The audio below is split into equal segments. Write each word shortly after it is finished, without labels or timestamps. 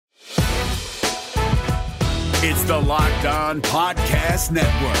It's the Locked On Podcast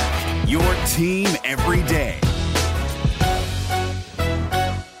Network, your team every day.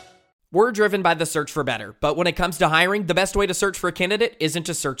 We're driven by the search for better, but when it comes to hiring, the best way to search for a candidate isn't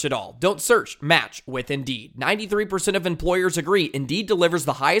to search at all. Don't search, match with Indeed. 93% of employers agree Indeed delivers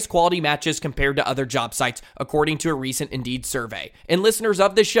the highest quality matches compared to other job sites, according to a recent Indeed survey. And listeners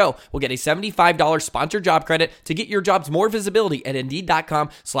of this show will get a $75 sponsored job credit to get your jobs more visibility at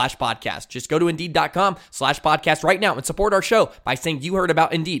Indeed.com/podcast. Just go to Indeed.com/podcast right now and support our show by saying you heard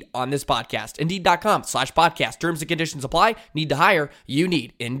about Indeed on this podcast. Indeed.com/podcast. Terms and conditions apply. Need to hire? You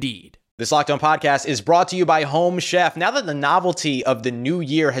need Indeed. This Locked On Podcast is brought to you by Home Chef. Now that the novelty of the new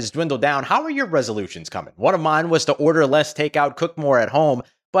year has dwindled down, how are your resolutions coming? One of mine was to order less takeout, cook more at home,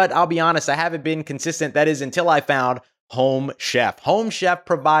 but I'll be honest, I haven't been consistent. That is until I found Home Chef. Home Chef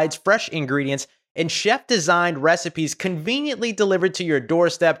provides fresh ingredients and chef-designed recipes conveniently delivered to your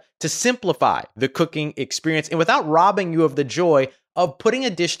doorstep to simplify the cooking experience and without robbing you of the joy of putting a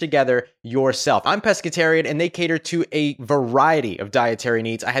dish together yourself. I'm pescatarian and they cater to a variety of dietary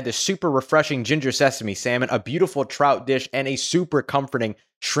needs. I had this super refreshing ginger sesame salmon, a beautiful trout dish, and a super comforting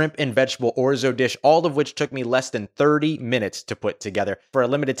shrimp and vegetable orzo dish, all of which took me less than 30 minutes to put together. For a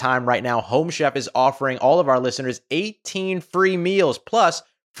limited time right now, Home Chef is offering all of our listeners 18 free meals plus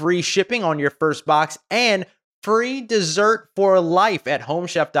free shipping on your first box and free dessert for life at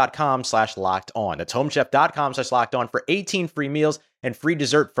homechef.com/lockedon. That's homechef.com/lockedon for 18 free meals and free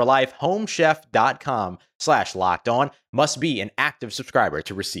dessert for life. Homechef.com/lockedon. Must be an active subscriber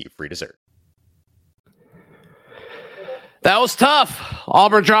to receive free dessert. That was tough.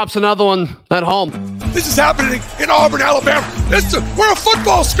 Auburn drops another one at home. This is happening in Auburn, Alabama. We're a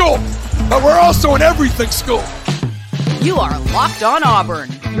football school, but we're also an everything school. You are Locked On Auburn,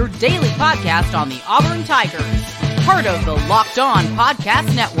 your daily podcast on the Auburn Tigers. Part of the Locked On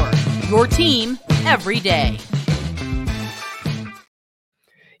Podcast Network, your team every day.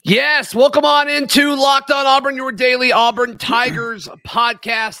 Yes, welcome on into Locked On Auburn, your daily Auburn Tigers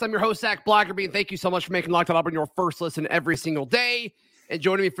podcast. I'm your host, Zach Blackerby, and thank you so much for making Locked On Auburn your first listen every single day. And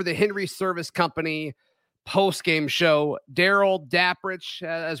joining me for the Henry Service Company post-game show, Daryl Dapprich,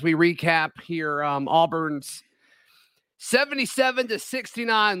 as we recap here Auburn's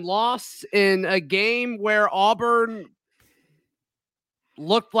 77-69 loss in a game where Auburn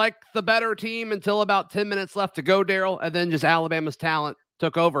looked like the better team until about 10 minutes left to go, Daryl, and then just Alabama's talent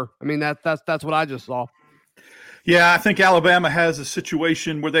took over. I mean, that's what I just saw. Yeah, I think Alabama has a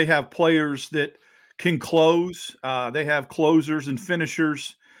situation where they have players that can close. They have closers and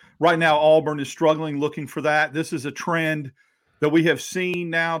finishers. Right now, Auburn is struggling looking for that. This is a trend that we have seen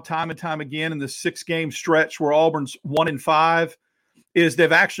now time and time again in the 6-game stretch where Auburn's 1-5 is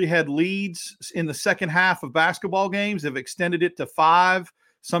they've actually had leads in the second half of basketball games. They've extended it to 5,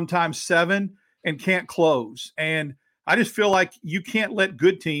 sometimes 7, and can't close. And I just feel like you can't let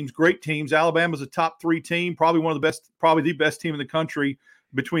good teams, great teams, Alabama's a top 3 team, probably one of the best, probably the best team in the country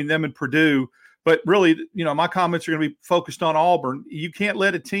between them and Purdue. But really, my comments are going to be focused on Auburn. You can't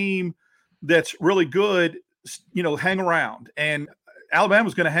let a team that's really good hang around, and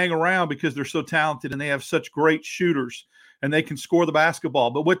Alabama's going to hang around because they're so talented and they have such great shooters and they can score the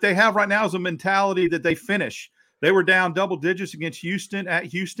basketball. But what they have right now is a mentality that they finish. They were down double digits against Houston at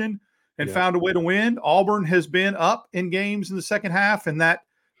Houston and found a way to win. Auburn has been up in games in the second half, and that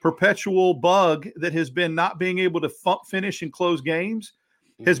perpetual bug that has been not being able to finish and close games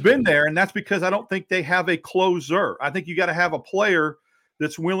has been there. And that's because I don't think they have a closer. I think you got to have a player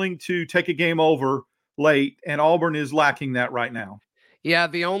that's willing to take a game over late, and Auburn is lacking that right now. Yeah,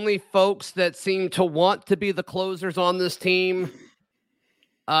 the only folks that seem to want to be the closers on this team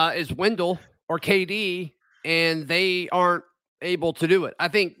is Wendell or KD, and they aren't able to do it. I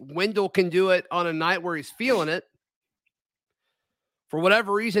think Wendell can do it on a night where he's feeling it. For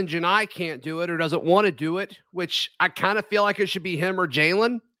whatever reason, Janai can't do it or doesn't want to do it, which I kind of feel like it should be him or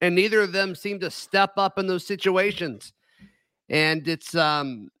Jalen, and neither of them seem to step up in those situations. And it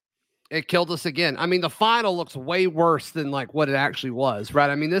killed us again. I mean, the final looks way worse than like what it actually was, right?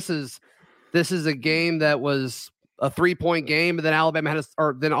 I mean, this is a game that was a 3-point game, and then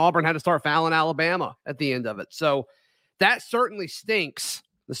then Auburn had to start fouling Alabama at the end of it. So that certainly stinks.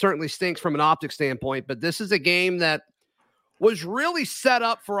 It certainly stinks from an optic standpoint, but this is a game that was really set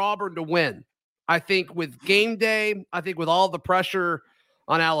up for Auburn to win. I think with game day, I think with all the pressure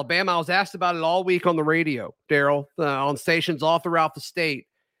on Alabama, I was asked about it all week on the radio, Daryl, on stations all throughout the state.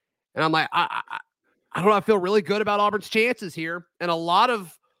 And I'm like, I don't know. I feel really good about Auburn's chances here. And a lot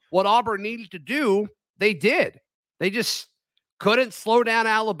of what Auburn needed to do, they did. They just couldn't slow down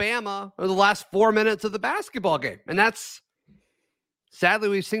Alabama over the last 4 minutes of the basketball game. And that's, sadly,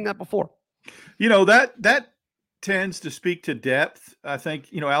 we've seen that before. That tends to speak to depth. I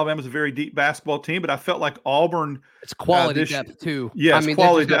think, Alabama's a very deep basketball team, but I felt like Auburn. It's quality depth too. Yes, I mean,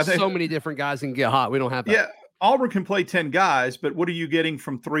 quality depth. So many different guys can get hot. We don't have that. Yeah, Auburn can play 10 guys, but what are you getting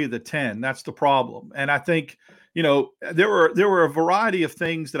from 3 of the 10? That's the problem. And I think, there were a variety of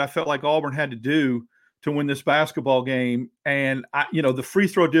things that I felt like Auburn had to do to win this basketball game. And the free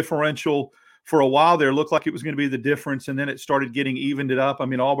throw differential for a while there looked like it was going to be the difference, and then it started getting evened it up. I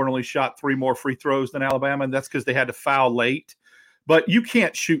mean, Auburn only shot 3 more free throws than Alabama, and that's because they had to foul late. But you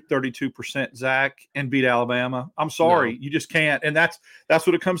can't shoot 32%, Zach, and beat Alabama. I'm sorry, you just can't. And that's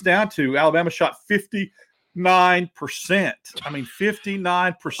what it comes down to. Alabama shot 59%. I mean,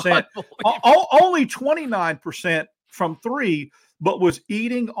 59%. Only 29% from 3, but was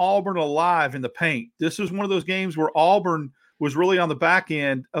eating Auburn alive in the paint. This was one of those games where Auburn was really on the back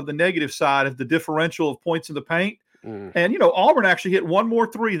end of the negative side of the differential of points in the paint. And, Auburn actually hit 1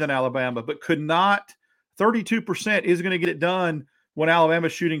 more 3 than Alabama, but could not. 32% is going to get it done when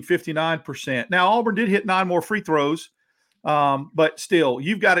Alabama's shooting 59%. Now, Auburn did hit 9 more free throws, but still,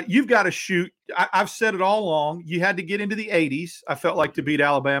 you've got to shoot. I've said it all along. You had to get into the 80s, I felt like, to beat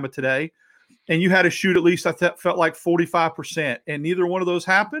Alabama today. And you had to shoot at least, felt like 45%. And neither one of those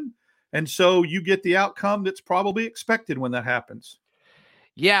happened. And so you get the outcome that's probably expected when that happens.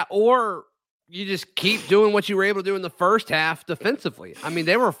 Yeah, or you just keep doing what you were able to do in the first half defensively. I mean,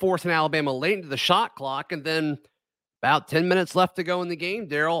 they were forcing Alabama late into the shot clock, and then about 10 minutes left to go in the game,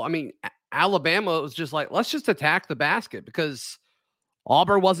 Daryl. I mean, Alabama was just like, let's just attack the basket because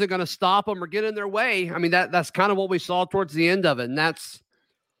Auburn wasn't going to stop them or get in their way. I mean, that's kind of what we saw towards the end of it, and that's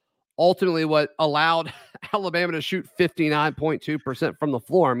ultimately what allowed Alabama to shoot 59.2% from the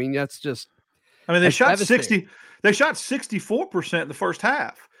floor. I mean, that's just. I mean, they shot 64% in the first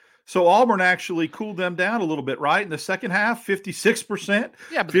half. So Auburn actually cooled them down a little bit, right? In the second half, 56%.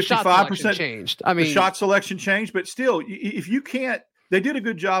 Yeah, but 55%. The shot selection changed. I mean, the shot selection changed, but still, if you can't, they did a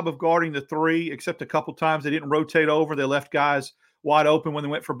good job of guarding the 3, except a couple times they didn't rotate over. They left guys wide open when they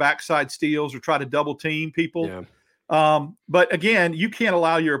went for backside steals or try to double team people. Yeah. But again, you can't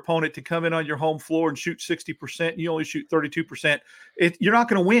allow your opponent to come in on your home floor and shoot 60%. You only shoot 32%. You're not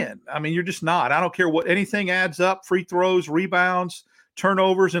going to win. I mean, you're just not. I don't care what anything adds up, free throws, rebounds,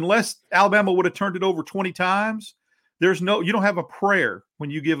 turnovers, unless Alabama would have turned it over 20 times. You don't have a prayer when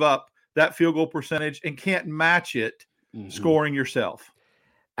you give up that field goal percentage and can't match it scoring yourself.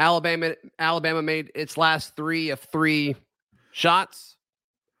 Alabama made its last 3 of 3 shots.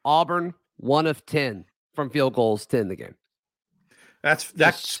 Auburn 1 of 10. From field goals to end the game. That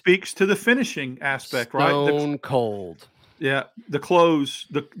speaks to the finishing aspect, right? Stone cold. Yeah, the close,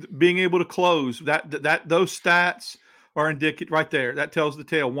 the being able to close. That those stats are indicative right there. That tells the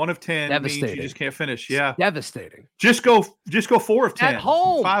tale. 1 of 10 means you just can't finish. Yeah, devastating. Just go 4 of 10 at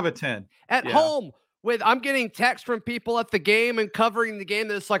home. 5 of 10 at home. I'm getting texts from people at the game and covering the game.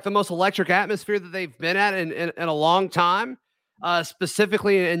 That's like the most electric atmosphere that they've been at in a long time,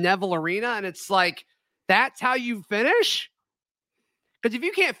 specifically in Neville Arena, and it's like. That's how you finish? Because if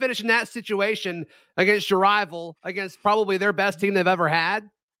you can't finish in that situation against your rival, against probably their best team they've ever had,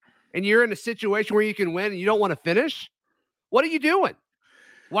 and you're in a situation where you can win and you don't want to finish, what are you doing?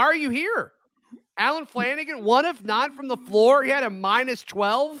 Why are you here? Alan Flanagan, 1 of 9 from the floor. He had a minus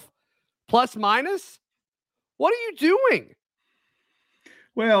 12, plus minus. What are you doing?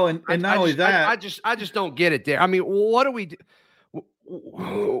 Well, and not only that. I just don't get it there. I mean, what do we do?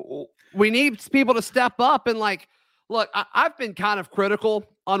 We need people to step up and look, I've been kind of critical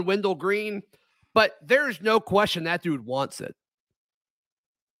on Wendell Green, but there's no question that dude wants it.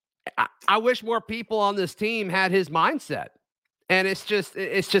 I wish more people on this team had his mindset, and it's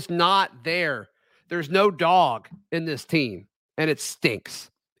just not there. There's no dog in this team, and it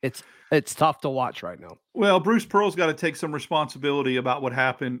stinks. It's tough to watch right now. Well, Bruce Pearl's got to take some responsibility about what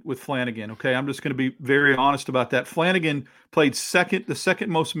happened with Flanagan. Okay, I'm just going to be very honest about that. Flanagan played the second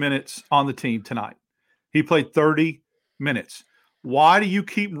most minutes on the team tonight. He played 30 minutes. Why do you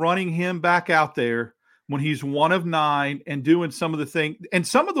keep running him back out there when he's 1 of 9 and doing some of the things? And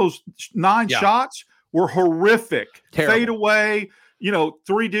some of those 9 shots were horrific. Terrible. Fade away,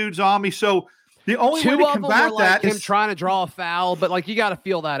 3 dudes on me. So the only way to combat that is him trying to draw a foul, but you got to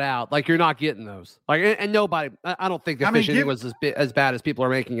feel that out. You're not getting those. And nobody. I don't think the officiating was as bad as people are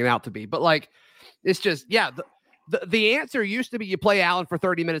making it out to be. But it's just the answer used to be you play Allen for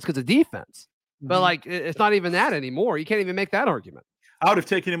 30 minutes because of defense, but it's not even that anymore. You can't even make that argument. I would have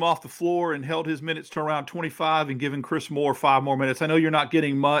taken him off the floor and held his minutes to around 25 and given Chris Moore 5 more minutes. I know you're not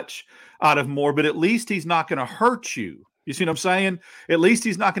getting much out of Moore, but at least he's not going to hurt you. You see what I'm saying? At least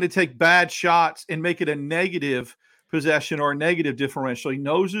he's not going to take bad shots and make it a negative possession or a negative differential. He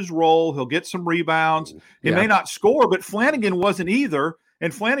knows his role. He'll get some rebounds. He may not score, but Flanagan wasn't either.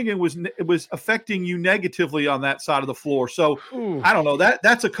 And Flanagan was affecting you negatively on that side of the floor. So I don't know.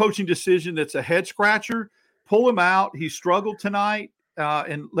 That's a coaching decision that's a head scratcher. Pull him out. He struggled tonight,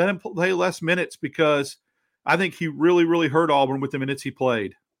 and let him play less minutes, because I think he really, really hurt Auburn with the minutes he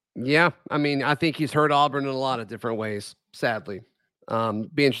played. Yeah, I mean, I think he's hurt Auburn in a lot of different ways, sadly.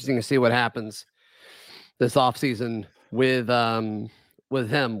 Be interesting to see what happens this offseason with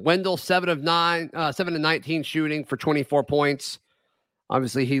him. Wendell, 7 of 19 shooting for 24 points.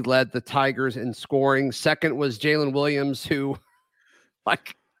 Obviously, he led the Tigers in scoring. Second was Jalen Williams, who,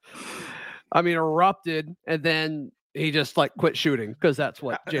 erupted, and then he just quit shooting, because that's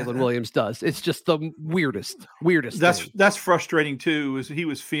what Jalen Williams does. It's just the weirdest thing. That's frustrating too. Is he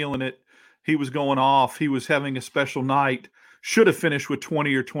was feeling it. He was going off. He was having a special night. Should have finished with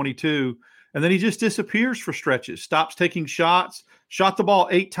 20 or 22. And then he just disappears for stretches, stops taking shots, shot the ball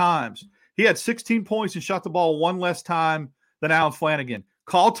 8 times. He had 16 points and shot the ball 1 less time than Allen Flanagan.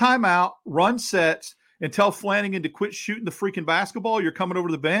 Call timeout, run sets, and tell Flanagan to quit shooting the freaking basketball. You're coming over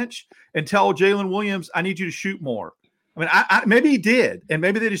to the bench, and tell Jalen Williams, I need you to shoot more. I mean, maybe he did, and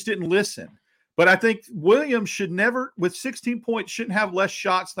maybe they just didn't listen. But I think Williams should never, with 16 points, shouldn't have less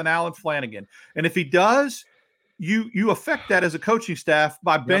shots than Allen Flanagan. And if he does, you affect that as a coaching staff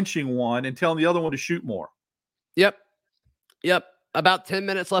by benching one and telling the other one to shoot more. Yep. About 10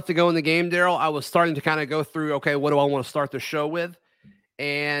 minutes left to go in the game, Daryl. I was starting to kind of go through, okay, what do I want to start the show with?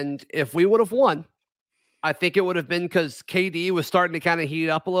 And if we would have won, I think it would have been because KD was starting to kind of heat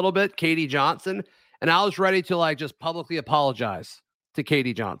up a little bit, KD Johnson. And I was ready to just publicly apologize to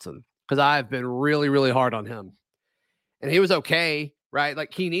KD Johnson, because I've been really, really hard on him. And he was okay, right?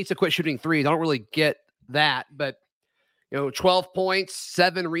 He needs to quit shooting threes. I don't really get that, but 12 points,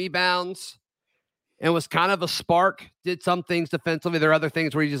 7 rebounds, and was kind of a spark. Did some things defensively. There are other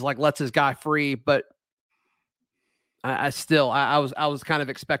things where he just lets his guy free, but I was kind of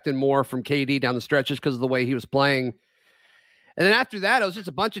expecting more from KD down the stretches because of the way he was playing. And then after that, it was just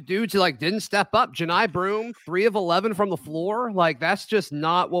a bunch of dudes who didn't step up. Janai Broome, 3 of 11 from the floor. That's just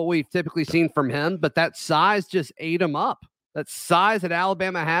not what we've typically seen from him, but that size just ate him up. That size that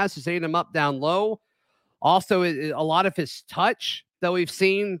Alabama has just ate him up down low. Also, a lot of his touch that we've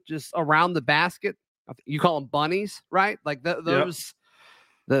seen just around the basket. You call them bunnies, right? Those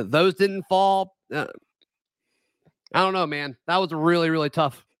didn't fall. I don't know, man. That was a really, really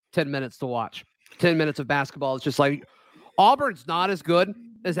tough 10 minutes to watch. 10 minutes of basketball. It's just Auburn's not as good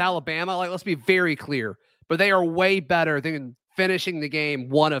as Alabama. Let's be very clear. But they are way better than finishing the game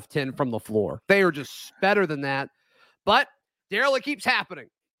 1 of 10 from the floor. They are just better than that. But, Daryl, it keeps happening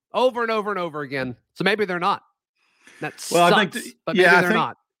over and over and over again. So maybe they're not. That sucks, I think but maybe they're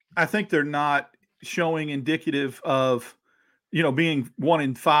not. I think they're not showing indicative of being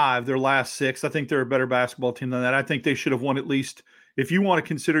 1-5 their last 6. I think they're a better basketball team than that. I think they should have won at least, if you want to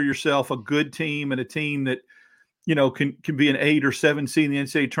consider yourself a good team and a team that, can be an 8 or 7 seed in the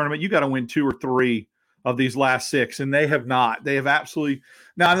NCAA tournament, you got to win 2 or 3 of these last 6. And they have not. They have absolutely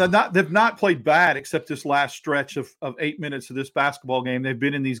they've not played bad except this last stretch of 8 minutes of this basketball game. They've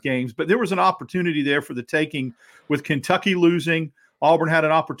been in these games, but there was an opportunity there for the taking with Kentucky losing. Auburn had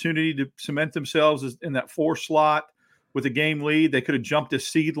an opportunity to cement themselves in that 4 slot with a game lead. They could have jumped a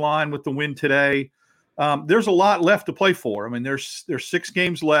seed line with the win today. There's a lot left to play for. I mean, there's 6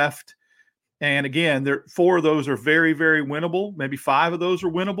 games left. And again, 4 of those are very, very winnable. Maybe 5 of those are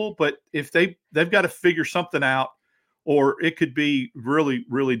winnable. But if they've got to figure something out, or it could be really,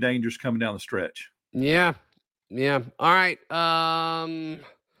 really dangerous coming down the stretch. Yeah. All right.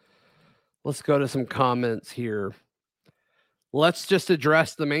 Let's go to some comments here. Let's just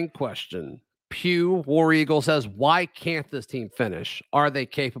address the main question. Pew War Eagle says, why can't this team finish? Are they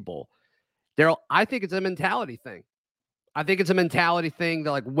capable? Daryl, I think it's a mentality thing. I think it's a mentality thing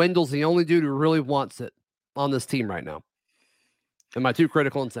that Wendell's the only dude who really wants it on this team right now. Am I too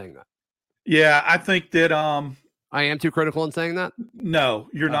critical in saying that? Yeah, I think that I am too critical in saying that. No,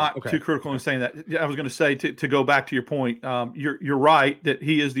 you're not too critical in saying that. I was going to say to go back to your point. You're right that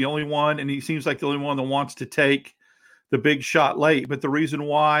he is the only one, and he seems like the only one that wants to take the big shot late. But the reason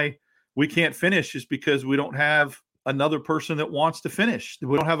why we can't finish is because we don't have another person that wants to finish.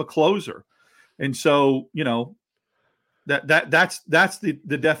 We don't have a closer. And so, that's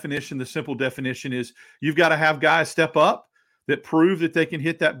the definition. The simple definition is you've got to have guys step up that prove that they can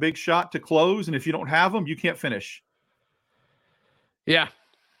hit that big shot to close. And if you don't have them, you can't finish. Yeah,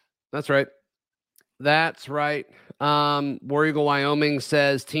 that's right. That's right. War Eagle Wyoming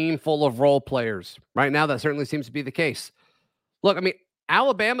says team full of role players. Right now, that certainly seems to be the case. Look, I mean,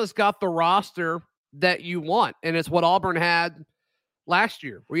 Alabama's got the roster that you want. And it's what Auburn had last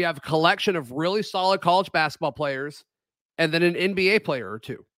year, where you have a collection of really solid college basketball players and then an NBA player or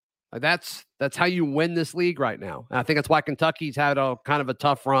two. Like that's how you win this league right now. And I think that's why Kentucky's had a kind of a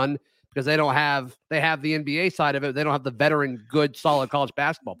tough run, because they have the NBA side of it. They don't have the veteran, good, solid college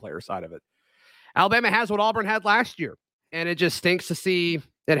basketball player side of it. Alabama has what Auburn had last year, and it just stinks to see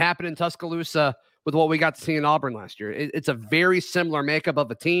it happen in Tuscaloosa with what we got to see in Auburn last year. It's a very similar makeup of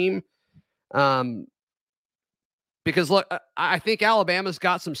a team. Because look, I think Alabama's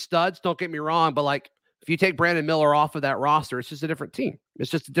got some studs. Don't get me wrong, but like if you take Brandon Miller off of that roster, it's just a different team. It's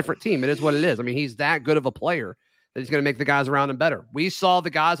just a different team. It is what it is. I mean, he's that good of a player that he's going to make the guys around him better. We saw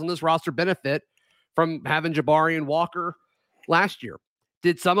the guys on this roster benefit from having Jabari and Walker last year.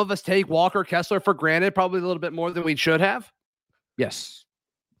 Did some of us take Walker Kessler for granted probably a little bit more than we should have? Yes,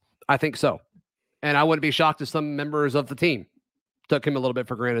 I think so. And I wouldn't be shocked if some members of the team took him a little bit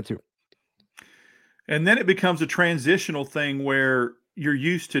for granted too. And then it becomes a transitional thing where you're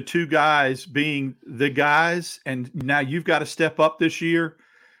used to two guys being the guys, and now you've got to step up this year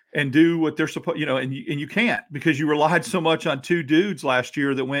and do what they're supposed, and you can't, because you relied so much on two dudes last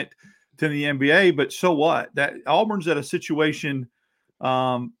year that went to the NBA. But so what? That Auburn's at a situation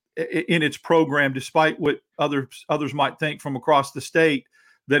in its program, despite what others might think from across the state,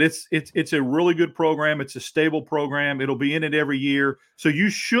 that it's a really good program. It's a stable program. It'll be in it every year. So you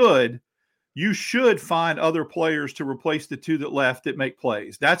should find other players to replace the two that left that make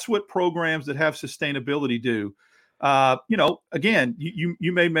plays. That's what programs that have sustainability do. Again,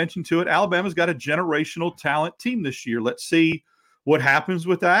 you may mention to it, Alabama's got a generational talent team this year. Let's see what happens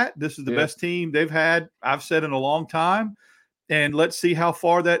with that. This is the best team they've had, I've said, in a long time. And let's see how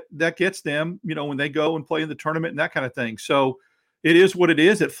far that gets them, when they go and play in the tournament and that kind of thing. So it is what it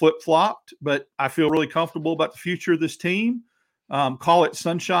is. It flip-flopped, but I feel really comfortable about the future of this team. Call it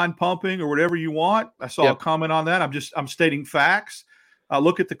sunshine pumping or whatever you want. I saw a comment on that. I'm stating facts.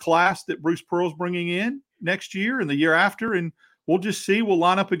 Look at the class that Bruce Pearl's bringing in next year and the year after, and we'll just see. We'll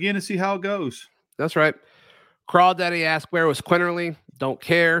line up again and see how it goes. That's right. Crawl Daddy asked, where was Quinterly? Don't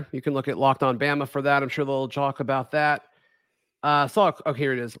care. You can look at Locked On Bama for that. I'm sure they'll talk about that.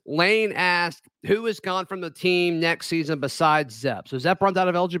 Here it is. Lane asked, who is gone from the team next season besides Zepp? So Zepp runs out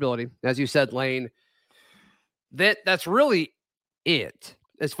of eligibility, as you said, Lane. That's really it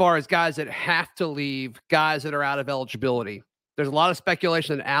as far as guys that have to leave, guys that are out of eligibility. There's a lot of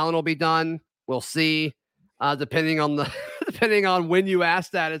speculation that Allen will be done. We'll see. Depending on when you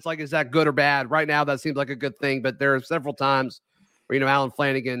ask that, it's like, is that good or bad? Right now, that seems like a good thing, but there are several times where, Allen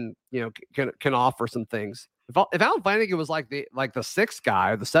Flanagan, can offer some things. If Allen Flanagan was like the sixth guy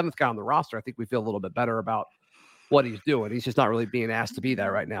or the seventh guy on the roster, I think we feel a little bit better about what he's doing. He's just not really being asked to be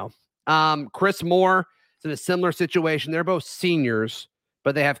that right now. Chris Moore is in a similar situation. They're both seniors,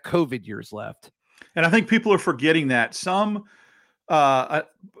 but they have COVID years left. And I think people are forgetting that. Some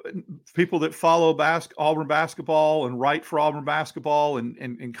people that follow Auburn basketball and write for Auburn basketball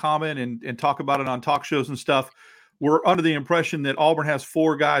and comment and talk about it on talk shows and stuff were under the impression that Auburn has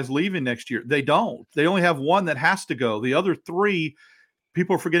 4 guys leaving next year. They don't. They only have 1 that has to go. The other 3,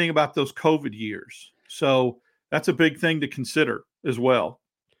 people are forgetting about those COVID years. So that's a big thing to consider as well.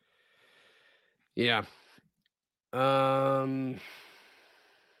 Yeah. All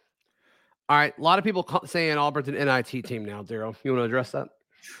right. A lot of people saying Auburn's an NIT team now, Daryl. You want to address that?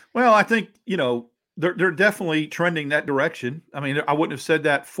 Well, I think, they're definitely trending that direction. I mean, I wouldn't have said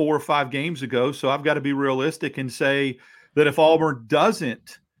that 4 or 5 games ago. So I've got to be realistic and say that if Auburn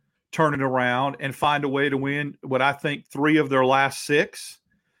doesn't turn it around and find a way to win what I think 3 of their last 6,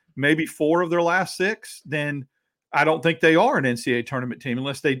 maybe 4 of their last 6, then I don't think they are an NCAA tournament team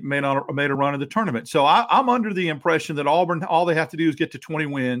unless they made a run of the tournament. So I'm under the impression that Auburn, all they have to do is get to 20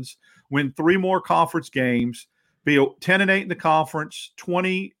 wins, win 3 more conference games, be 10-8 in the conference,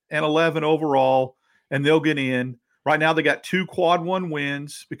 20-11 overall, and they'll get in. Right now they got 2 quad 1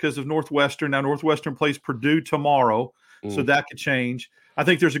 wins because of Northwestern. Now Northwestern plays Purdue tomorrow, so that could change. I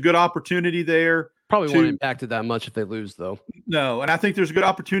think there's a good opportunity there. Probably won't impact it that much if they lose, though. No, and I think there's a good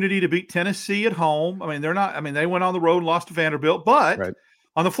opportunity to beat Tennessee at home. I mean, they went on the road and lost to Vanderbilt. But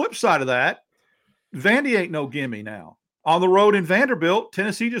on the flip side of that, Vandy ain't no gimme now. On the road in Vanderbilt,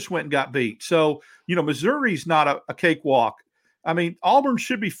 Tennessee just went and got beat. So, Missouri's not a cakewalk. I mean, Auburn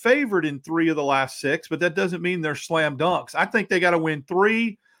should be favored in 3 of the last 6, but that doesn't mean they're slam dunks. I think they got to win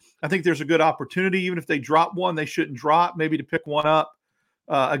 3. I think there's a good opportunity. Even if they drop 1, they shouldn't drop, maybe to pick 1 up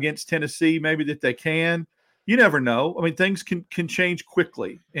against Tennessee, maybe that they can. You never know. I mean, things can change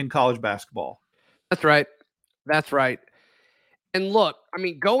quickly in college basketball. That's right. And look, I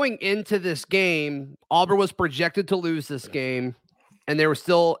mean, going into this game, Auburn was projected to lose this game. and they were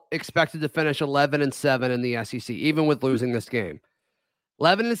still expected to finish 11-7 in the SEC, even with losing this game.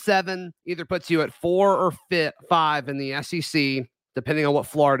 11-7 either puts you at 4 or 5 in the SEC, depending on what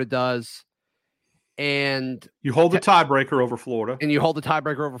Florida does. And you hold the tiebreaker over Florida.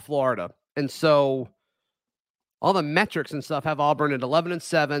 And so all the metrics and stuff have Auburn at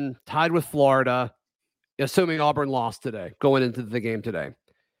 11-7, tied with Florida, assuming Auburn lost today, going into the game today.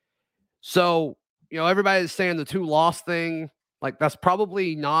 So, everybody's saying the 2-loss thing, like, that's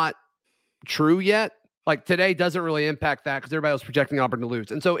probably not true yet. Like, today doesn't really impact that because everybody was projecting Auburn to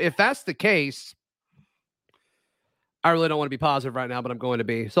lose. And so if that's the case, I really don't want to be positive right now, but I'm going to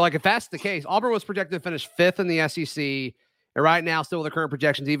be. So, like, if that's the case, Auburn was projected to finish 5th in the SEC. And right now, still with the current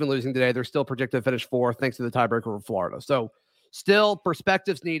projections, even losing today, they're still projected to finish 4th thanks to the tiebreaker over Florida. So, still,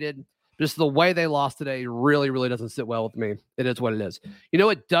 perspectives needed. Just the way they lost today really, really doesn't sit well with me. It is what it is.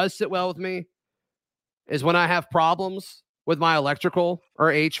 What does sit well with me is when I have problems with my electrical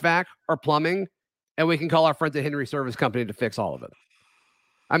or HVAC or plumbing, and we can call our friends at Henry Service Company to fix all of it.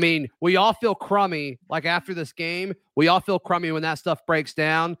 I mean, we all feel crummy, like after this game, we all feel crummy when that stuff breaks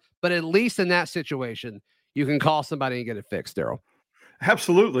down, but at least in that situation, you can call somebody and get it fixed, Daryl.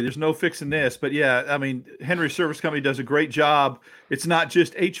 Absolutely. There's no fixing this. But yeah, I mean, Henry Service Company does a great job. It's not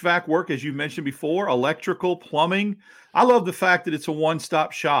just HVAC work, as you mentioned before, electrical, plumbing. I love the fact that it's a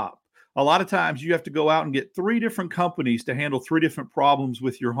one-stop shop. A lot of times you have to go out and get 3 different companies to handle 3 different problems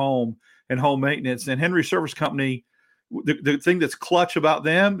with your home and home maintenance. And Henry Service Company, the thing that's clutch about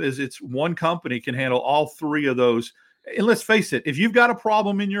them is it's one company can handle all 3 of those. And let's face it, if you've got a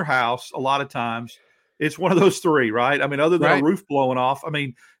problem in your house, a lot of times it's one of those 3, right? I mean, other than a roof blowing off, I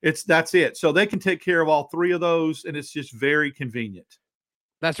mean, that's it. So they can take care of all 3 of those, and it's just very convenient.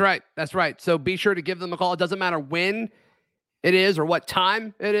 That's right. So be sure to give them a call. It doesn't matter when it is or what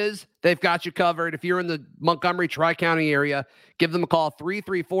time it is. They've got you covered. If you're in the Montgomery Tri-County area, give them a call,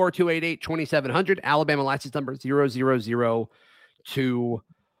 334-288-2700. Alabama license number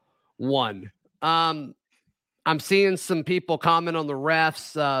 00021. I'm seeing some people comment on the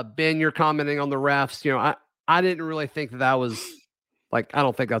refs. Ben, you're commenting on the refs. I didn't really think that was like, I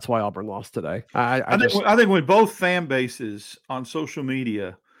don't think that's why Auburn lost today. I think when both fan bases on social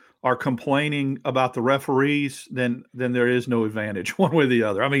media are complaining about the referees, then there is no advantage one way or the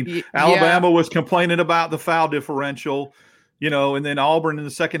other. I mean, Alabama was complaining about the foul differential, and then Auburn in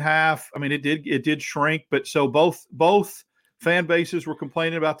the second half. I mean, it did shrink, but so both fan bases were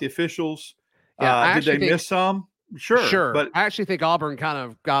complaining about the officials. Did they miss some? Sure. But I actually think Auburn kind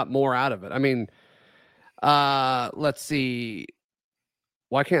of got more out of it. I mean, let's see.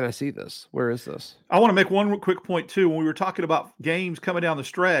 Why can't I see this? Where is this? I want to make one quick point, too. When we were talking about games coming down the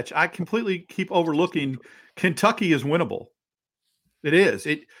stretch, I completely keep overlooking Kentucky is winnable. It is.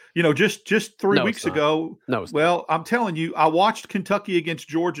 Just 3 weeks ago. No, it's not. I'm telling you, I watched Kentucky against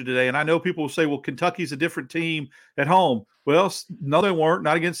Georgia today, and I know people will say, well, Kentucky's a different team at home. Well, no, they weren't.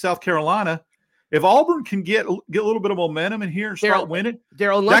 Not against South Carolina. If Auburn can get a little bit of momentum in here and start winning.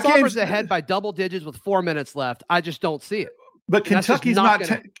 Daryl, unless Auburn's ahead by double digits with 4 minutes left, I just don't see it. But Kentucky's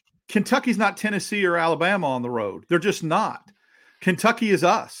not Tennessee or Alabama on the road. They're just not. Kentucky is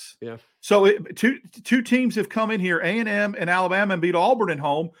us. Yeah. So two teams have come in here, A&M and Alabama, and beat Auburn at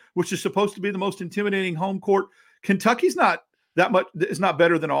home, which is supposed to be the most intimidating home court. Kentucky's not that much. Is not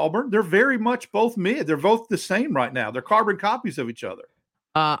better than Auburn. They're very much both mid. They're both the same right now. They're carbon copies of each other.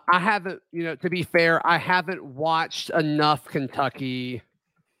 I haven't, to be fair, I haven't watched enough Kentucky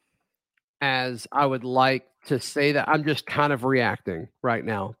as I would like to say that. I'm just kind of reacting right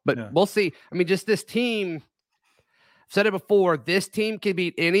now, but we'll see. I mean, just this team, I've said it before, this team can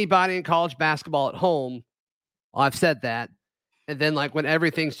beat anybody in college basketball at home. Well, I've said that. And then when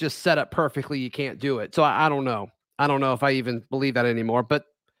everything's just set up perfectly, you can't do it. So I don't know. I don't know if I even believe that anymore, but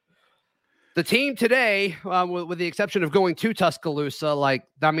the team today, with the exception of going to Tuscaloosa,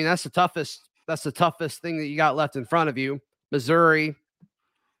 that's the toughest thing that you got left in front of you. Missouri,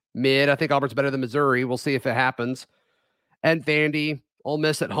 mid. I think Auburn's better than Missouri. We'll see if it happens. And Vandy, Ole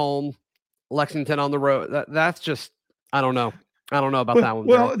Miss at home, Lexington on the road. That's just, I don't know. I don't know about that one.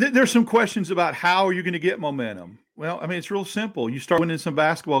 Well, there's some questions about how are you going to get momentum. Well, I mean, it's real simple. You start winning some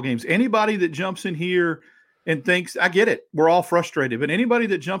basketball games. Anybody that jumps in here and thinks, I get it, we're all frustrated, but anybody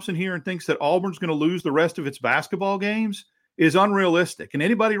that jumps in here and thinks that Auburn's going to lose the rest of its basketball games is unrealistic. And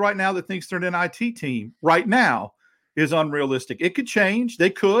anybody right now that thinks they're an IT team right now is unrealistic. It could change. They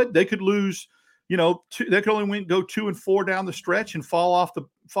could lose, they could only go 2-4 down the stretch and fall out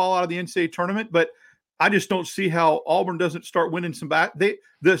of the NCAA tournament. But I just don't see how Auburn doesn't start winning some back. The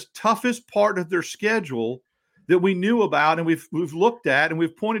toughest part of their schedule that we knew about and we've looked at and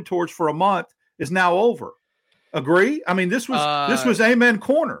we've pointed towards for a month is now over. Agree? I mean, this was Amen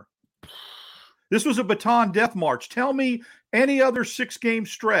Corner. This was a baton death march. Tell me any other 6-game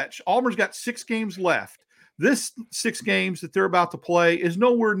stretch. Auburn's got 6 games left. This 6 games that they're about to play is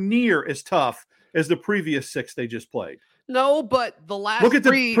nowhere near as tough as the previous 6 they just played. No, but the last Look at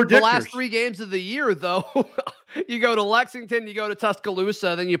the last 3 games of the year, though, you go to Lexington, you go to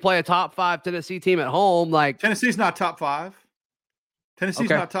Tuscaloosa, then you play a top 5 Tennessee team at home. Like Tennessee's not top 5. Tennessee's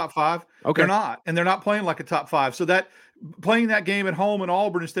not top 5. Okay. They're not, and they're not playing like a top 5. So that playing that game at home in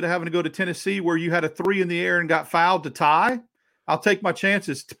Auburn instead of having to go to Tennessee where you had a 3 in the air and got fouled to tie, I'll take my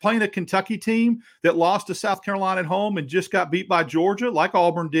chances. Playing a Kentucky team that lost to South Carolina at home and just got beat by Georgia, like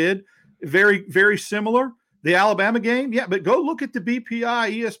Auburn did, very, very similar. The Alabama game, yeah, but go look at the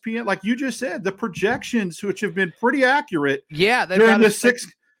BPI, ESPN, like you just said, the projections, which have been pretty accurate. Yeah, they've got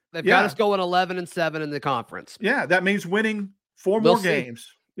us going 11-7 in the conference. Yeah, that means winning 4 more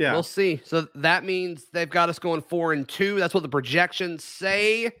games. Yeah, we'll see. So that means they've got us going 4-2. That's what the projections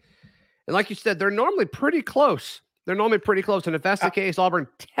say. And like you said, they're normally pretty close. And if that's the case, Auburn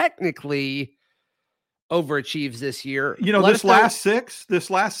technically overachieves this year. You know, this last six,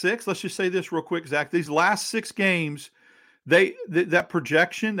 let's just say this real quick, Zach. These last 6 games, that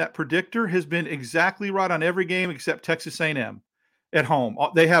projection, that predictor has been exactly right on every game except Texas A&M at home.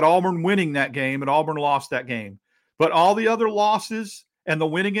 They had Auburn winning that game, and Auburn lost that game. But all the other losses and the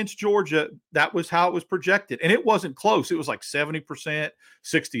win against Georgia, that was how it was projected. And it wasn't close. It was like 70%,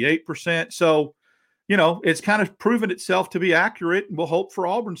 68%. So, you know, it's kind of proven itself to be accurate. And we'll hope for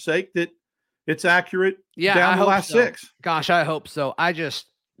Auburn's sake that it's accurate down the last 6. Gosh, I hope so. I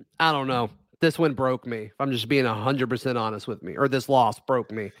don't know. This one broke me. If I'm just being 100% honest with me, or this loss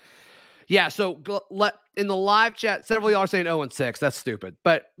broke me. Yeah. So in the live chat, several of y'all are saying 0-6. That's stupid.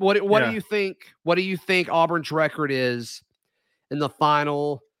 But what do you think? What do you think Auburn's record is in the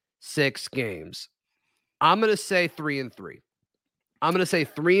final 6 games? I'm going to say 3-3. I'm going to say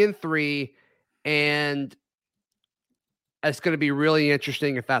 3-3, and it's going to be really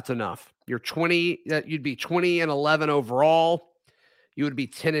interesting if that's enough. You'd be 20-11 overall. You would be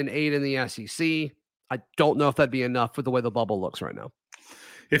 10-8 in the SEC. I don't know if that'd be enough for the way the bubble looks right now.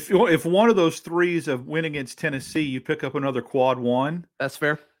 If one of those 3s of win against Tennessee, you pick up another quad 1. That's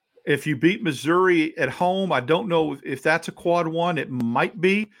fair. If you beat Missouri at home, I don't know if that's a quad 1. It might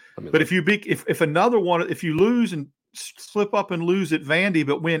be. But if another one, if you lose and slip up and lose at Vandy,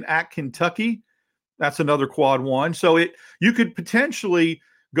 but win at Kentucky, that's another quad 1. So you could potentially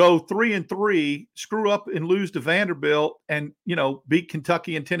go 3-3, screw up and lose to Vanderbilt, and beat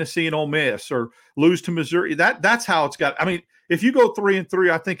Kentucky and Tennessee and Ole Miss, or lose to Missouri. That's how it's got. I mean, if you go 3-3,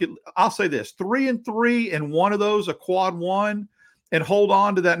 I think I'll say this: 3-3, and one of those a quad 1, and hold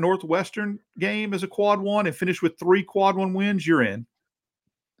on to that Northwestern game as a quad 1, and finish with 3 quad 1 wins. You're in.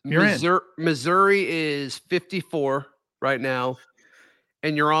 Missouri is 54 right now,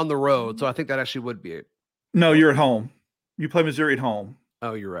 and you're on the road, so I think that actually would be it. No, you're at home. You play Missouri at home.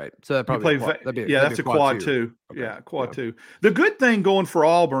 Oh, you're right. So that probably that's a quad 2. Okay. Yeah, quad 2. The good thing going for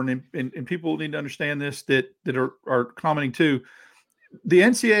Auburn, and people need to understand this that are commenting too, the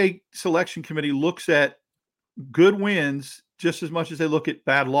NCAA selection committee looks at good wins just as much as they look at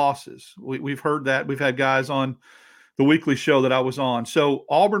bad losses. We've heard that. We've had guys on the weekly show that I was on. So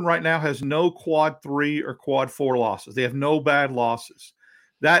Auburn right now has no quad 3 or quad 4 losses. They have no bad losses.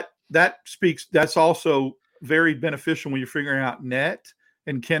 That's also very beneficial when you're figuring out net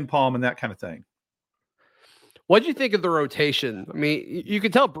and Ken Palm and that kind of thing. What do you think of the rotation? I mean, you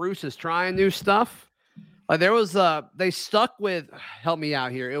can tell Bruce is trying new stuff. Like there was they stuck with, help me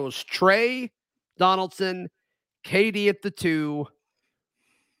out here. It was Trey Donaldson, KD at the 2.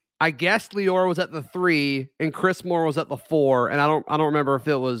 I guess Leora was at the 3, and Chris Moore was at the 4. And I don't remember if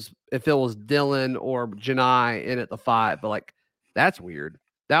it was Dylan or Janai in at the 5, but like that's weird.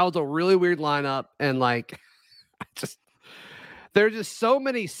 That was a really weird lineup, and like there's just so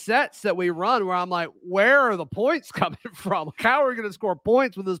many sets that we run where I'm like, where are the points coming from? Like, how are we going to score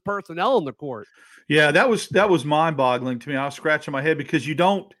points with this personnel on the court? Yeah, that was mind-boggling to me. I was scratching my head because you've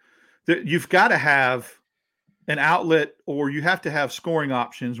got to have an outlet, or you have to have scoring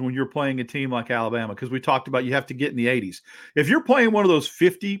options when you're playing a team like Alabama, because we talked about you have to get in the 80s. If you're playing one of those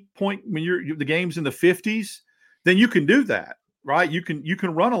 50-point, when the game's in the 50s, then you can do that, right? You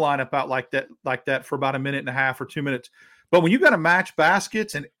can run a lineup out like that for about a minute and a half or 2 minutes. But when you got to match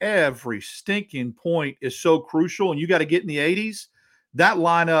baskets and every stinking point is so crucial and you got to get in the 80s, that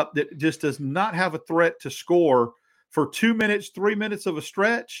lineup that just does not have a threat to score for 2 minutes, 3 minutes of a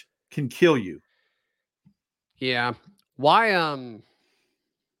stretch can kill you. Yeah. Why? Can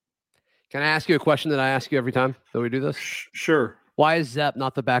I ask you a question that I ask you every time that we do this? Sure. Why is Zepp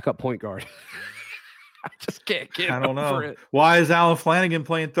not the backup point guard? I just can't get I don't over know. it. Why is Alan Flanagan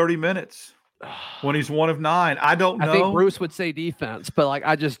playing 30 minutes when he's 1 of 9? I don't know. I think Bruce would say defense, but like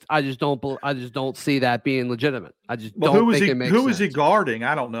I just don't see that being legitimate. I just Well, don't think it makes sense. Who is he guarding?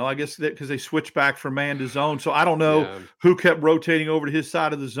 I don't know. I guess because they switched back from man to zone, so I don't know Yeah. who kept rotating over to his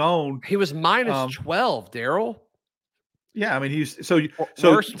side of the zone. He was minus 12, Daryl. Yeah, I mean he's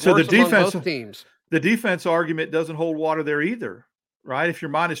Worst the defense both teams. The defense argument doesn't hold water there either, right? If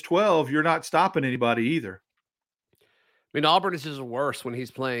you're minus 12, you're not stopping anybody either. I mean, Auburn is just worse when he's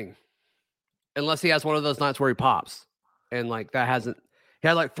playing, unless he has one of those nights where he pops, and like that hasn't. He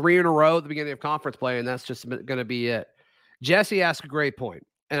had like 3 in a row at the beginning of conference play, and that's just going to be it. Jesse asked a great point,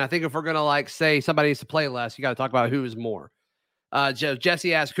 and I think if we're going to like say somebody needs to play less, you got to talk about who is more.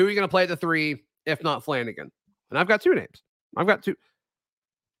 Jesse asked, who are you going to play at the 3 if not Flanagan? And I've got 2 names. I've got 2.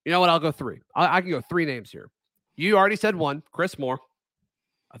 You know what? I'll go 3. I can go 3 names here. You already said 1, Chris Moore.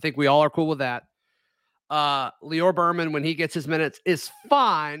 I think we all are cool with that. Lior Berman, when he gets his minutes, is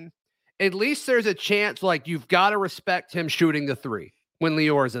fine. At least there's a chance, like, you've got to respect him shooting the 3 when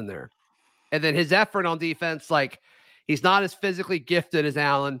Lior's in there. And then his effort on defense, like, he's not as physically gifted as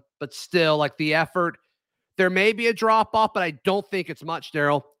Allen, but still, like, the effort, there may be a drop-off, but I don't think it's much,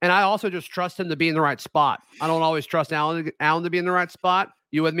 Daryl. And I also just trust him to be in the right spot. I don't always trust Allen to be in the right spot.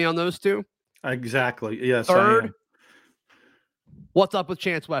 You with me on those 2? Exactly. Yes. Third, what's up with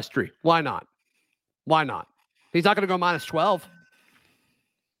Chance Westry? Why not? Why not? He's not going to go minus 12.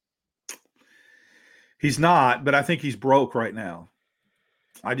 He's not, but I think he's broke right now.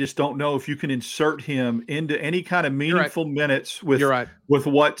 I just don't know if you can insert him into any kind of meaningful minutes with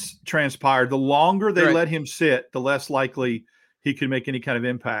what's transpired. The longer they let him sit, the less likely he can make any kind of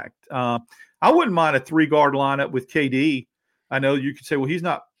impact. I wouldn't mind a 3-guard lineup with KD. I know you could say, well, he's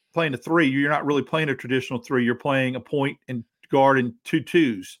not playing a 3. You're not really playing a traditional 3. You're playing a point and guard and 2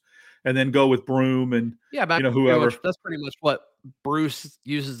 twos, and then go with Broom and whoever. That's pretty much what Bruce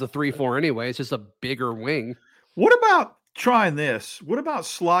uses the 3 for anyway. It's just a bigger wing. What about trying this? What about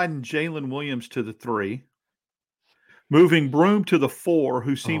sliding Jalen Williams to the 3, moving Broom to the 4,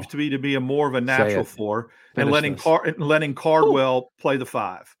 who seems to be a more of a natural 4, and letting Cardwell play the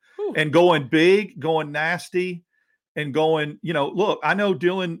 5, and going big, going nasty, and going. Look, I know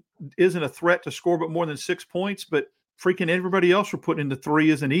Dylan isn't a threat to score but more than 6 points, but freaking everybody else we're putting into 3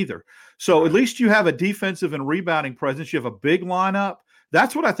 isn't either. So at least you have a defensive and rebounding presence. You have a big lineup.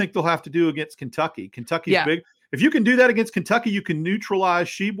 That's what I think they'll have to do against Kentucky. Kentucky's big. If you can do that against Kentucky, you can neutralize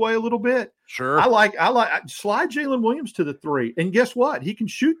Sheboy a little bit. Sure. I like slide Jalen Williams to the 3. And guess what? He can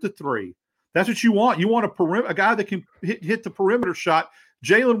shoot the 3. That's what you want. You want a guy that can hit the perimeter shot.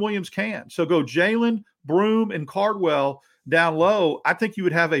 Jalen Williams can. So go Jalen, Broom, and Cardwell down low. I think you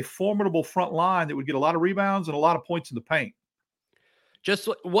would have a formidable front line that would get a lot of rebounds and a lot of points in the paint. Just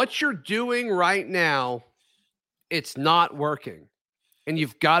what you're doing right now, it's not working. And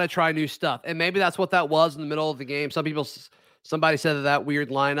you've got to try new stuff. And maybe that's what that was in the middle of the game. Somebody said that weird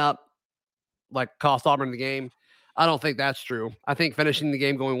lineup like cost Auburn the game. I don't think that's true. I think finishing the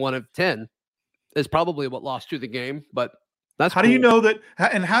game going 1 of 10 is probably what lost you the game, but that's how do you know that?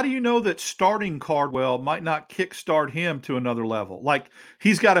 And how do you know that starting Cardwell might not kickstart him to another level? Like,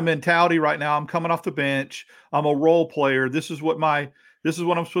 he's got a mentality right now. I'm coming off the bench. I'm a role player. This is what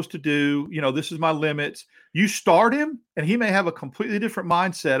I'm supposed to do. This is my limits. You start him, and he may have a completely different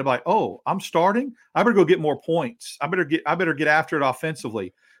mindset of like, oh, I'm starting. I better go get more points. I better get after it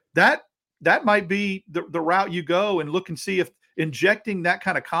offensively. That might be the route you go, and look and see if injecting that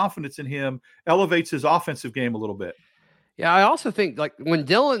kind of confidence in him elevates his offensive game a little bit. Yeah, I also think like when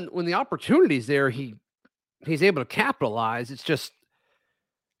the opportunity's there, he's able to capitalize. It's just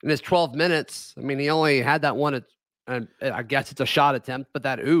in his 12 minutes. I mean, he only had that one, and I guess it's a shot attempt, but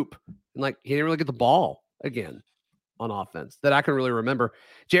that oop, and like he didn't really get the ball again on offense that I can really remember.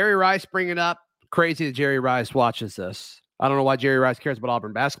 Jerry Rice bringing up. Crazy that Jerry Rice watches this. I don't know why Jerry Rice cares about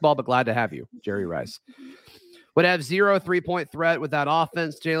Auburn basketball, but glad to have you, Jerry Rice. Would have 0 3-point threat with that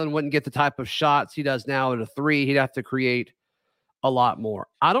offense. Jalen wouldn't get the type of shots he does now at a 3. He'd have to create a lot more.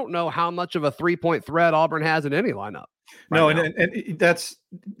 I don't know how much of a 3-point threat Auburn has in any lineup. No, and that's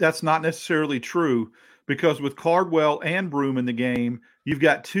not necessarily true, because with Cardwell and Broom in the game, you've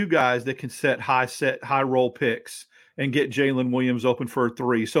got 2 guys that can set high roll picks and get Jalen Williams open for a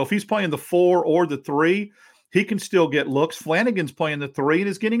 3. So if he's playing the 4 or the 3, he can still get looks. Flanagan's playing the 3 and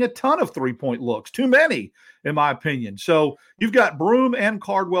is getting a ton of 3-point looks. Too many, in my opinion. So you've got Broom and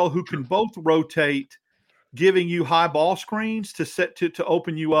Cardwell who can both rotate, giving you high ball screens to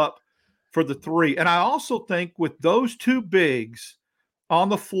open you up for the 3. And I also think with those 2 bigs on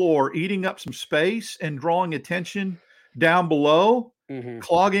the floor eating up some space and drawing attention down below, Mm-hmm.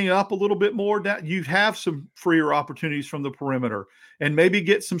 clogging up a little bit more, you have some freer opportunities from the perimeter and maybe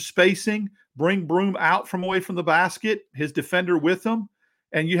get some spacing, bring Broom out from away from the basket, his defender with him,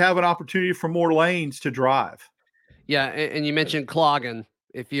 and you have an opportunity for more lanes to drive. Yeah, and you mentioned clogging.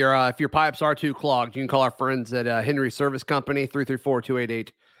 If your pipes are too clogged, you can call our friends at Henry Service Company,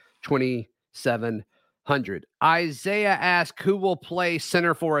 334-288-2700. Isaiah asked who will play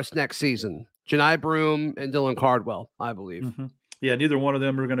center for us next season. Janai Broom and Dylan Cardwell, I believe. Mm-hmm. Yeah, neither one of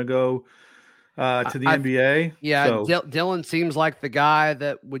them are going to go to the NBA. Yeah, so Dylan seems like the guy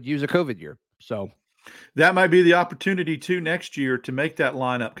that would use a COVID year. So that might be the opportunity too next year to make that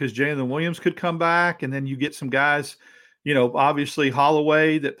lineup, because Jalen Williams could come back, and then you get some guys, obviously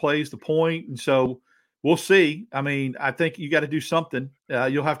Holloway that plays the point. And so we'll see. I mean, I think you got to do something.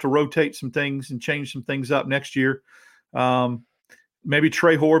 You'll have to rotate some things and change some things up next year. Maybe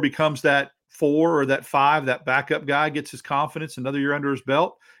Trey Hoare becomes that 4 or that 5, that backup guy, gets his confidence, another year under his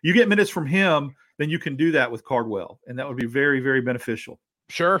belt. You get minutes from him, then you can do that with Cardwell, and that would be very, very beneficial.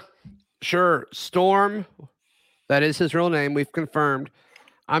 Sure. Storm, that is his real name. We've confirmed.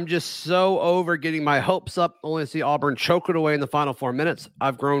 I'm just so over getting my hopes up only to see Auburn choke it away in the final 4 minutes.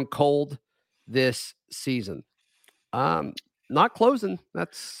 I've grown cold this season. Not closing.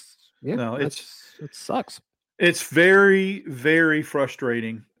 It sucks. It's very, very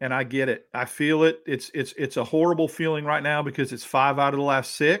frustrating, and I get it. I feel it. It's a horrible feeling right now because it's 5 out of the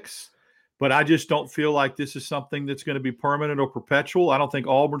last 6. But I just don't feel like this is something that's going to be permanent or perpetual. I don't think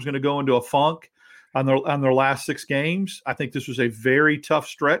Auburn's going to go into a funk on their last 6 games. I think this was a very tough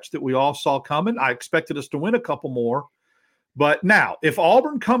stretch that we all saw coming. I expected us to win a couple more. But now, if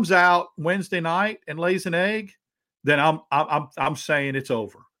Auburn comes out Wednesday night and lays an egg, then I'm saying it's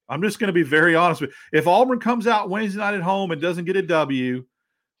over. I'm just going to be very honest with you. If Auburn comes out Wednesday night at home and doesn't get a W,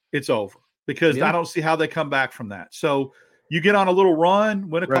 it's over, because I don't see how they come back from that. So you get on a little run,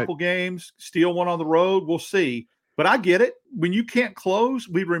 win a couple games, steal one on the road. We'll see. But I get it. When you can't close,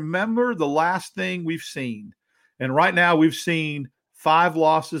 we remember the last thing we've seen. And right now we've seen 5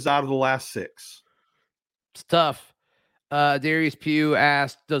 losses out of the last 6. It's tough. Darius Pugh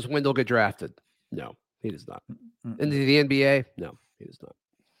asked, does Wendell get drafted? No, he does not. Into the NBA? No, he does not.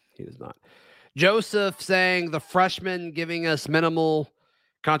 Joseph saying the freshman giving us minimal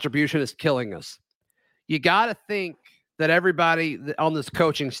contribution is killing us. You got to think that everybody on this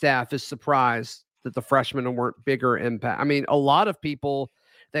coaching staff is surprised that the freshmen weren't bigger impact. I mean, a lot of people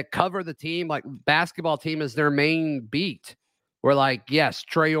that cover the team, like basketball team is their main beat, were like, yes,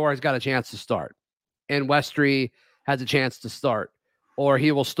 Trey Orr has got a chance to start, and Westry has a chance to start, or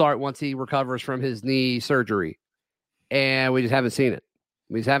he will start once he recovers from his knee surgery. And we just haven't seen it.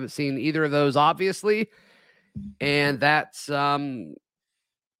 We just haven't seen either of those, obviously. And that's, I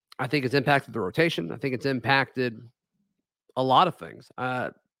think it's impacted the rotation. I think it's impacted a lot of things.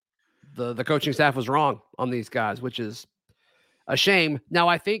 The coaching staff was wrong on these guys, which is a shame. Now,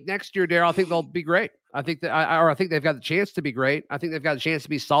 I think next year, Darryl, I think they'll be great. I think they've got the chance to be great. I think they've got a chance to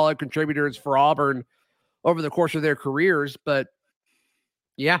be solid contributors for Auburn over the course of their careers. But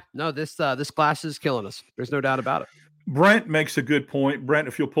yeah, no, this class is killing us. There's no doubt about it. Brent makes a good point. Brent,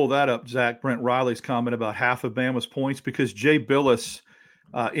 if you'll pull that up, Zach, Brent Riley's comment about half of Bama's points, because Jay Billis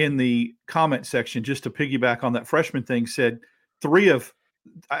in the comment section, just to piggyback on that freshman thing, said 3 of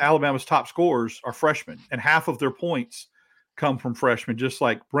Alabama's top scorers are freshmen, and half of their points come from freshmen, just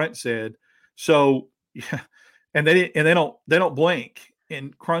like Brent said. So, yeah, and they don't blink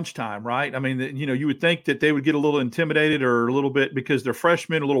in crunch time, right? I mean, you would think that they would get a little intimidated or a little bit because they're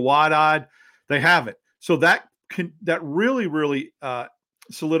freshmen, a little wide-eyed. They haven't. So that really, really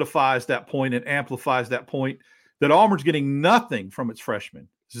solidifies that point and amplifies that point that Auburn's getting nothing from its freshmen.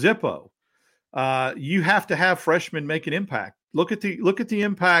 Zippo. You have to have freshmen make an impact. Look at the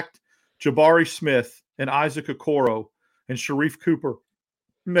impact Jabari Smith and Isaac Okoro and Sharif Cooper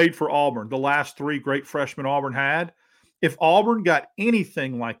made for Auburn. The last 3 great freshmen Auburn had. If Auburn got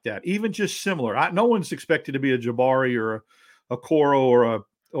anything like that, even just similar, no one's expected to be a Jabari or a Okoro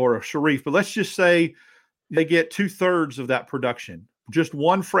or a Sharif, but let's just say they get 2/3 of that production. Just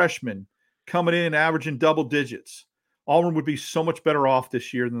one freshman coming in and averaging double digits. Auburn would be so much better off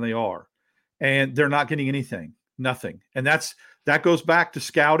this year than they are. And they're not getting anything, nothing. And that goes back to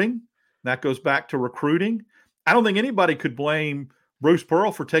scouting. That goes back to recruiting. I don't think anybody could blame Bruce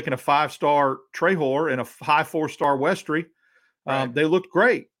Pearl for taking a 5-star Trey Hoare and a high 4-star Westry. Right. They looked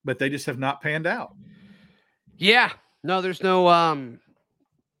great, but they just have not panned out. Yeah. No, there's no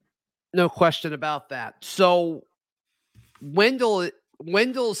question about that. So Wendell's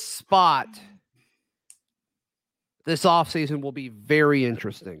spot this offseason will be very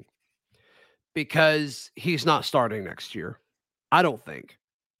interesting, because he's not starting next year. I don't think.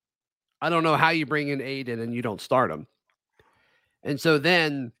 I don't know how you bring in Aiden and you don't start him. And so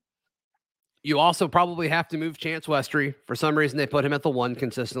then you also probably have to move Chance Westry. For some reason, they put him at the 1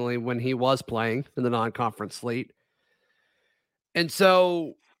 consistently when he was playing in the non-conference slate. And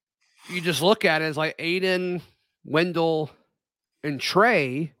so you just look at it as like Aiden, Wendell, and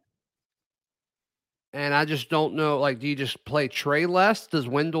Trey. And I just don't know, like, do you just play Trey less? Does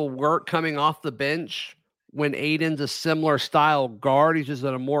Wendell work coming off the bench when Aiden's a similar style guard? He's just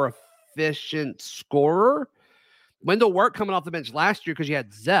a more efficient scorer. Wendell worked coming off the bench last year because you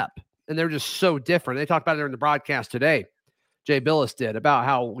had Zepp, and they're just so different. They talked about it during the broadcast today. Jay Billis did, about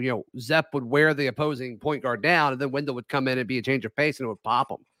how, Zepp would wear the opposing point guard down, and then Wendell would come in and be a change of pace, and it would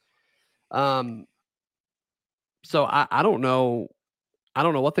pop him. So I don't know. I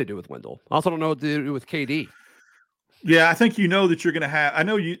don't know what they do with Wendell. I also don't know what they do with KD. Yeah, I think that you're going to have – I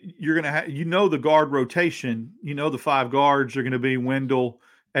know you're going to have – the guard rotation. The 5 guards are going to be Wendell,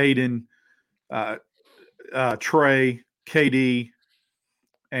 Aiden, Trey, KD,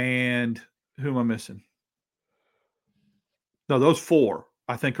 and who am I missing? No, those 4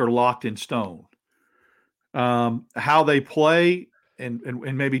 I think are locked in stone. How they play and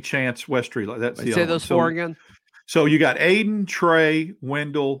maybe Chance Westry. That's the other say those 4 again. So you got Aiden, Trey,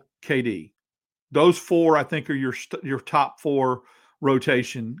 Wendell, KD. Those 4 I think are your top 4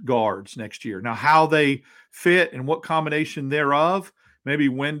 rotation guards next year. Now how they fit and what combination thereof, maybe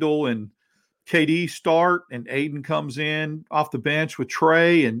Wendell and KD start and Aiden comes in off the bench with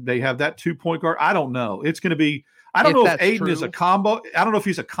Trey and they have that 2-point guard. I don't know. It's going to be – I don't know if Aiden is a combo – I don't know if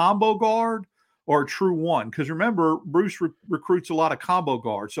he's a combo guard or a true 1. Because remember, Bruce recruits a lot of combo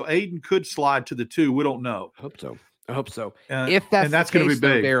guards. So Aiden could slide to the 2. We don't know. I hope so. If that's going to be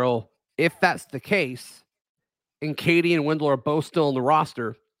big. Daryl, if that's the case, and KD and Wendell are both still on the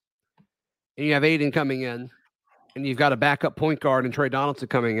roster, and you have Aiden coming in, and you've got a backup point guard and Trey Donaldson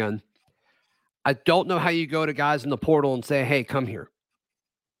coming in, I don't know how you go to guys in the portal and say, hey, come here.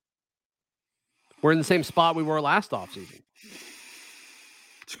 We're in the same spot we were last offseason.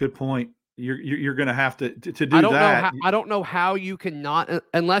 It's a good point. You're going to have to do that. I don't know how you can not,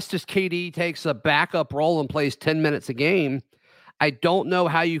 unless just KD takes a backup role and plays 10 minutes a game. I don't know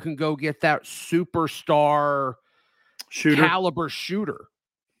how you can go get that superstar caliber shooter.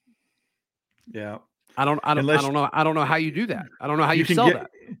 Yeah. I don't know how you do that. I don't know how you sell that.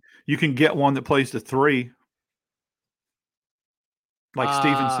 You can get one that plays the 3 like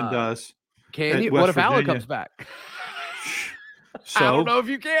Stevenson does. Can you? What if Allen comes back? So, I don't know if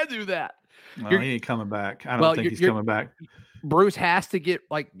you can do that. He ain't coming back. I don't think he's coming back. Bruce has to get,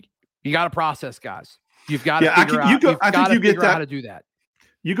 you got to process guys. You've got to figure out how to do that.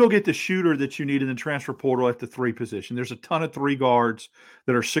 You go get the shooter that you need in the transfer portal at the 3 position. There's a ton of 3 guards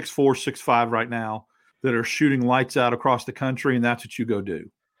that are 6'4", 6'5" right now that are shooting lights out across the country, and that's what you go do.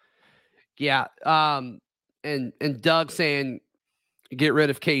 Yeah. And Doug saying get rid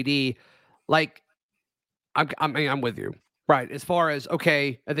of KD. I'm with you. Right. As far as,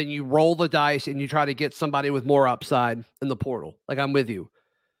 okay, and then you roll the dice and you try to get somebody with more upside in the portal. I'm with you.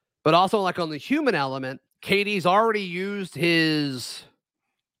 But also on the human element, KD's already used his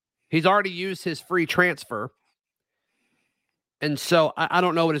free transfer. And so I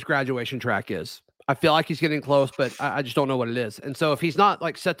don't know what his graduation track is. I feel like he's getting close, but I just don't know what it is. And so if he's not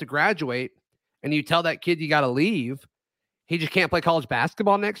set to graduate and you tell that kid you got to leave, he just can't play college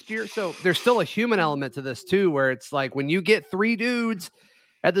basketball next year. So there's still a human element to this too, where it's when you get 3 dudes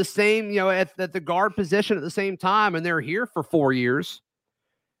at the same, at the guard position at the same time, and they're here for 4 years.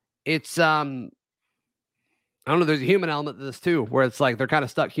 It's, I don't know. There's a human element to this too, where it's they're kind of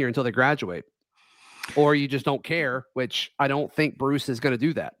stuck here until they graduate, or you just don't care, which I don't think Bruce is going to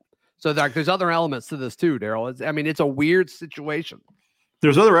do that. So there's other elements to this too, Daryl. It's a weird situation.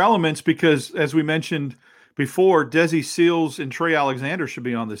 There's other elements because, as we mentioned before, Desi Seals and Trey Alexander should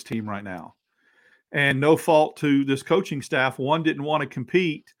be on this team right now. And no fault to this coaching staff. One didn't want to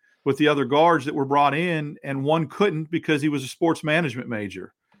compete with the other guards that were brought in, and one couldn't because he was a sports management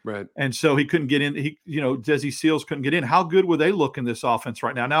major. Right. And so he couldn't get in. Desi Seals couldn't get in. How good would they look in this offense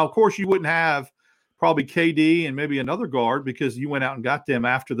right now? Now, of course, you wouldn't have probably KD and maybe another guard because you went out and got them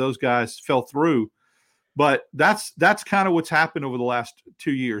after those guys fell through. But that's kind of what's happened over the last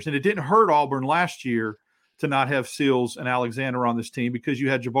 2 years. And it didn't hurt Auburn last year to not have Seals and Alexander on this team because you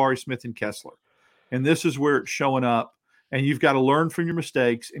had Jabari Smith and Kessler. And this is where it's showing up. And you've got to learn from your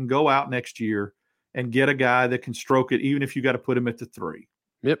mistakes and go out next year and get a guy that can stroke it, even if you got to put him at the 3.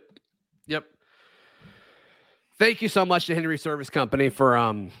 Yep. Thank you so much to Henry Service Company for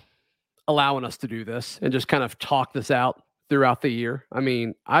allowing us to do this and just kind of talk this out. throughout the year. I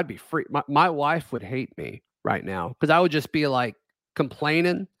mean, I'd be free. My wife would hate me right now because I would just be like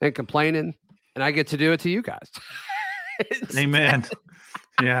complaining, and I get to do it to you guys. Amen.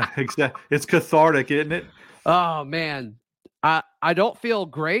 Yeah, exactly. It's cathartic, isn't it? Oh man, I don't feel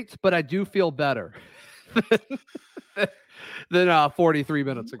great, but I do feel better than 43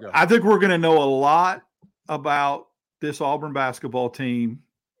 minutes ago. I think we're going to know a lot about this Auburn basketball team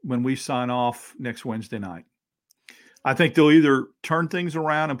when we sign off next Wednesday night. I think they'll either turn things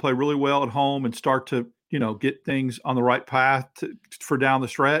around and play really well at home and start to, get things on the right path for down the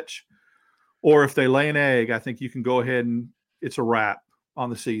stretch. Or if they lay an egg, I think you can go ahead and it's a wrap on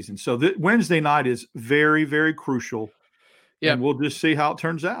the season. So Wednesday night is very, very crucial. Yeah, and we'll just see how it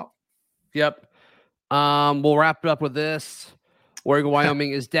turns out. Yep. We'll wrap it up with this. Oregon,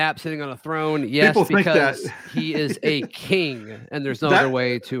 Wyoming is Dap sitting on a throne. Yes, people because think he is a king, and there's no other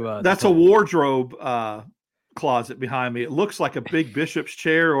way to. That's a wardrobe closet behind me. It looks like a big bishop's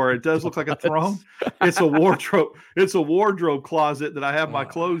chair, or it does look like a throne. It's a wardrobe. It's a wardrobe closet that I have my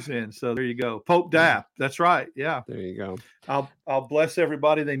clothes in. So there you go, Pope Dap. That's right. Yeah, there you go. I'll bless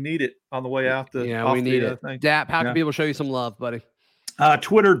everybody. They need it on the way out. We need it. Thing. Dap, how can people show you some love, buddy?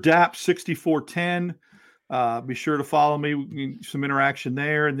 Twitter Dap6410. Be sure to follow me. Some interaction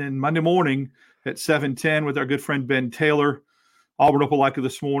there, and then Monday morning at 7:10 with our good friend Ben Taylor. Auburn Opelika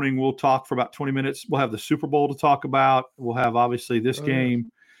this morning. We'll talk for about 20 minutes. We'll have the Super Bowl to talk about. We'll have obviously this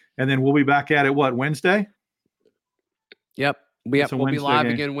game, and then we'll be back at it. What, Wednesday? Yep. We'll be live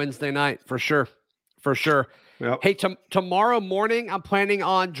again Wednesday night for sure. Yep. Hey, tomorrow morning, I'm planning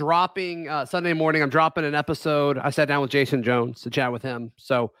on dropping Sunday morning. I'm dropping an episode. I sat down with Jason Jones to chat with him.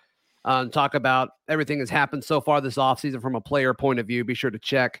 So talk about everything that's happened so far this offseason from a player point of view. Be sure to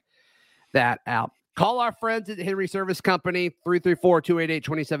check that out. Call our friends at Henry Service Company,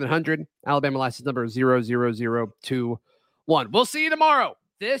 334-288-2700. Alabama license number 00021. We'll see you tomorrow.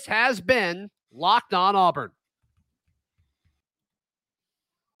 This has been Locked On Auburn.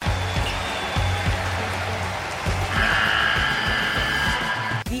 The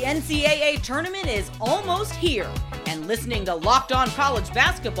NCAA tournament is almost here, and listening to Locked On College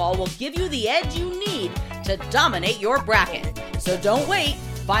Basketball will give you the edge you need to dominate your bracket. So don't wait.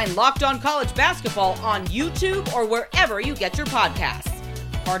 Find Locked On College Basketball on YouTube or wherever you get your podcasts.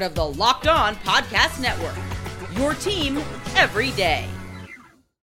 Part of the Locked On Podcast Network. Your team every day.